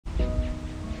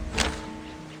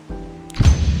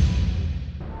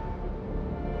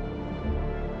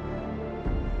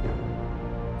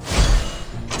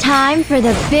Time for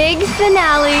the big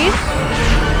finale.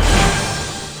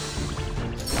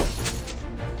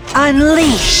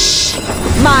 Unleash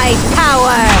my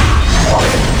power!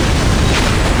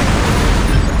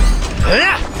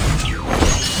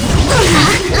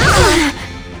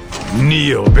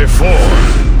 Kneel before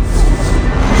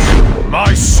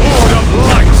my sword of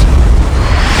light!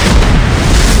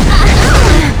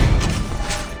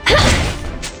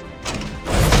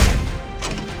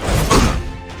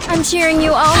 I'm cheering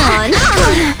you all on.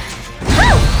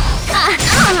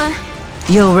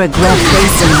 You'll regret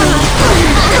facing me.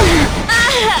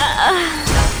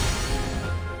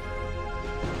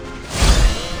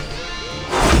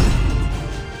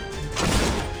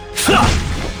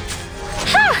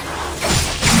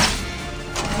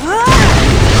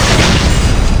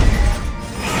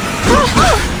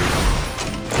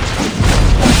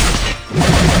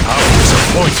 How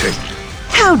disappointing!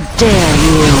 How dare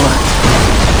you!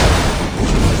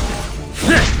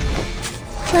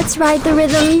 Let's ride the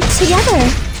rhythm together.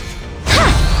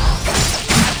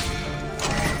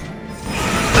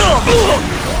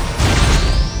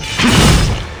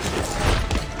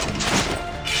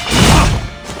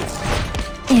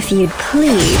 If you'd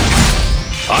please.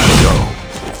 I'll go.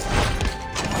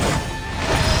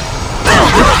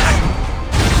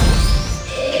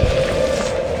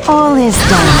 All is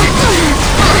done.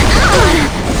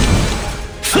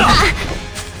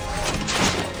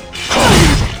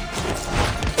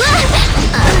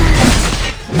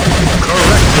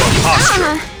 Correct your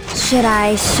posture. Should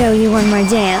I show you one more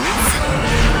dance?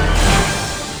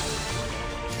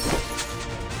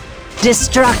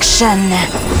 Destruction!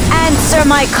 Answer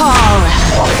my call!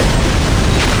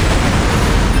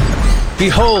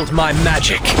 Behold my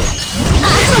magic!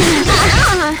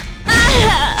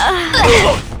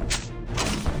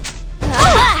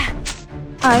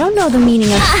 I don't know the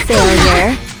meaning of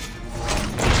failure.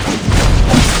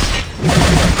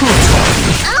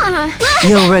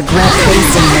 You'll regret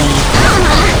facing me.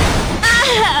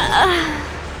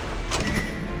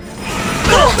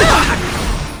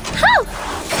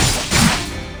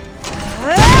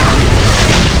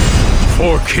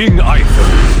 For King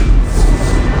Arthur,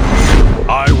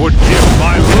 I would give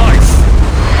my life.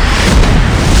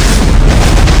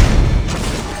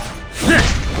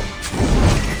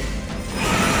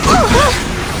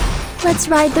 Let's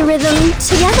ride the rhythm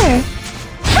together.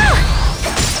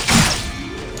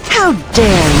 How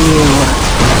dare you!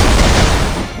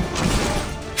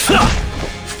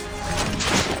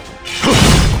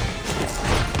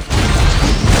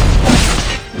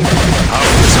 How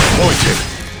disappointed!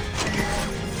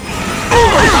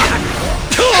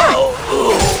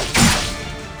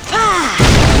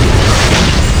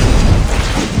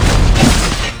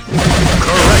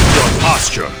 Correct your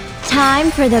posture. Time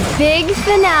for the big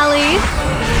finale.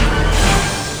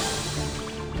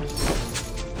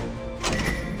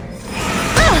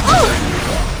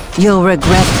 You'll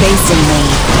regret facing me.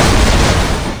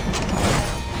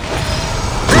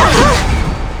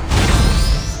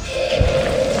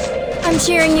 I'm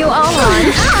cheering you all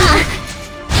on.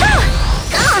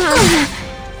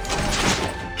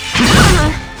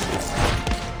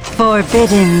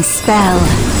 Forbidden spell.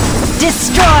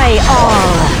 Destroy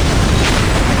all!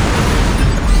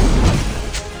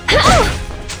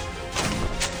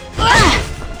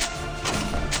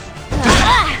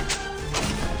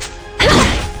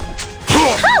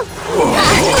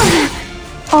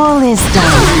 All is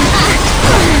done.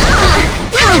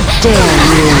 How dare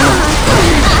you!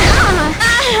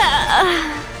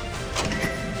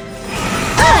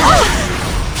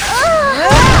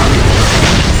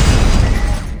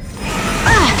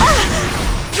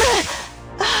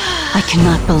 I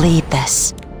cannot believe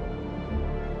this.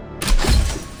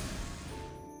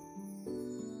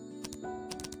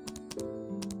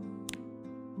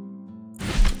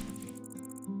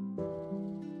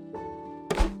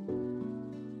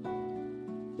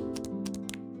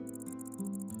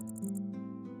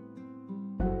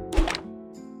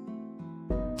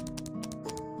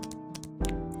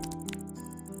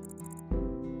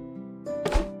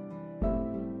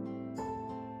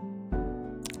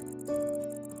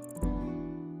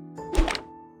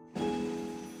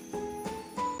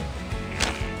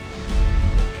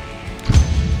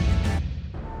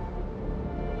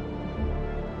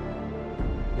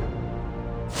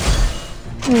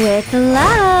 With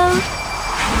love.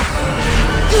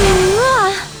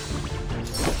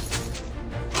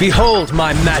 Behold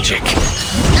my magic!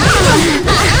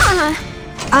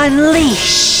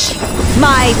 Unleash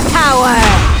my power!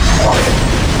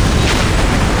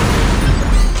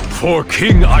 For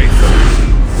King Arthur,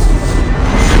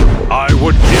 I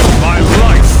would give my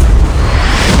life.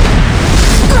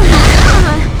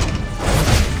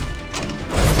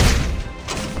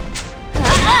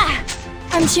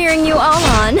 I'm cheering you all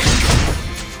on.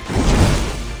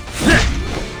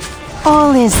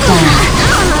 All is done.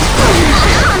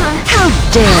 How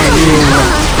dare you!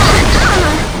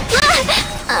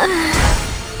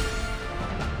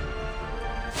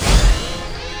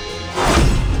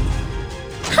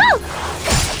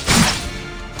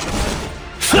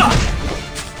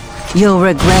 You'll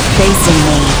regret facing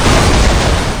me.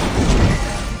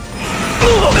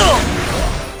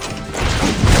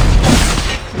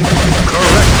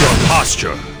 Correct your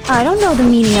posture. I don't know the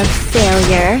meaning of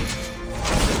failure.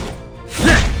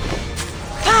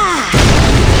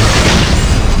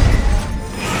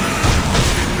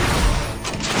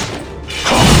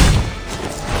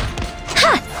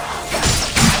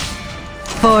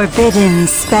 Forbidden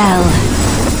spell.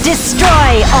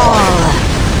 Destroy all!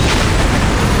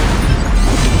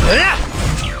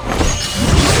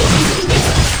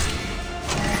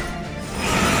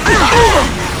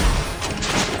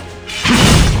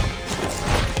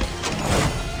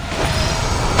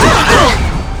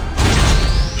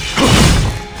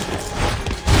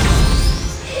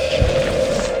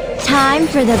 Time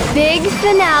for the big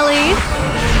finale.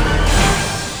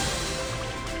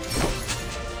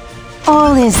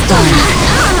 All is done.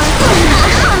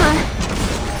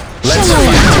 Let's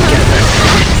fight together.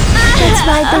 Let's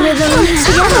ride the rhythm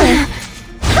together.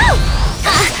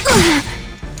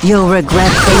 You'll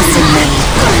regret facing me.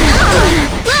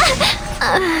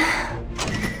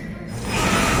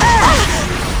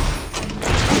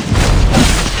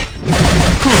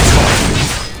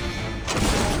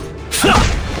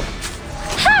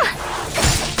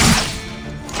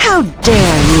 How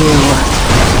dare you!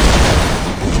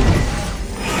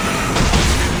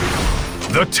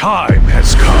 The time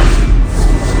has come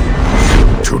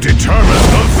to determine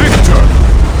the victor.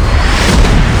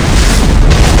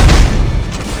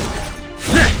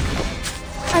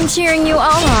 I'm cheering you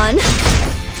all on.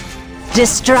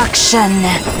 Destruction!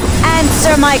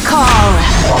 Answer my call!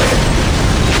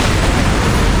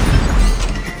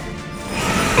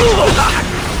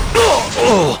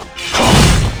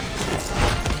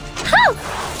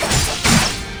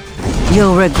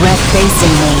 You'll regret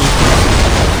facing me.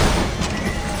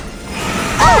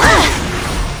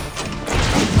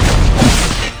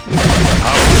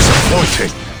 How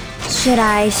disappointing. Should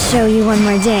I show you one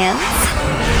more dance?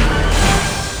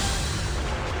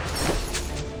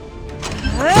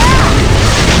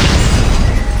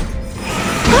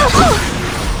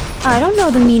 I don't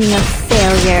know the meaning of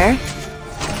failure.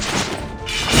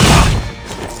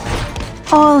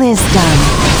 All is done.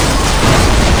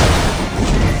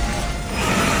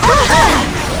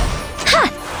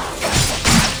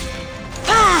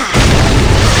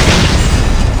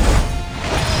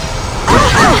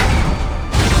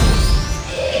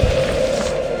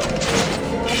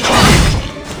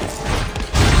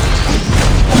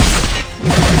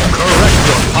 Correct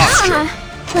your posture.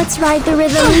 Let's ride the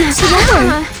rhythm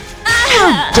together.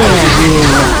 How dare you!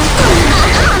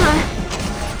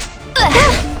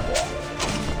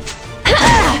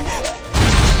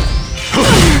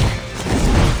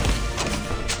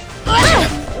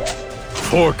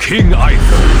 For King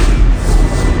Arthur,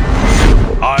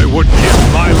 I would give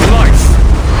my life.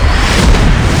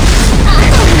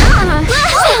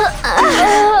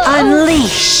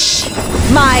 Unleash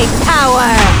my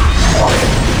power!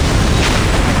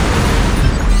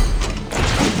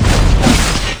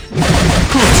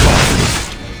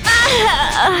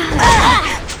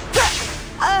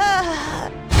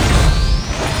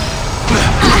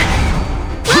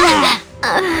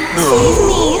 Save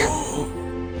me.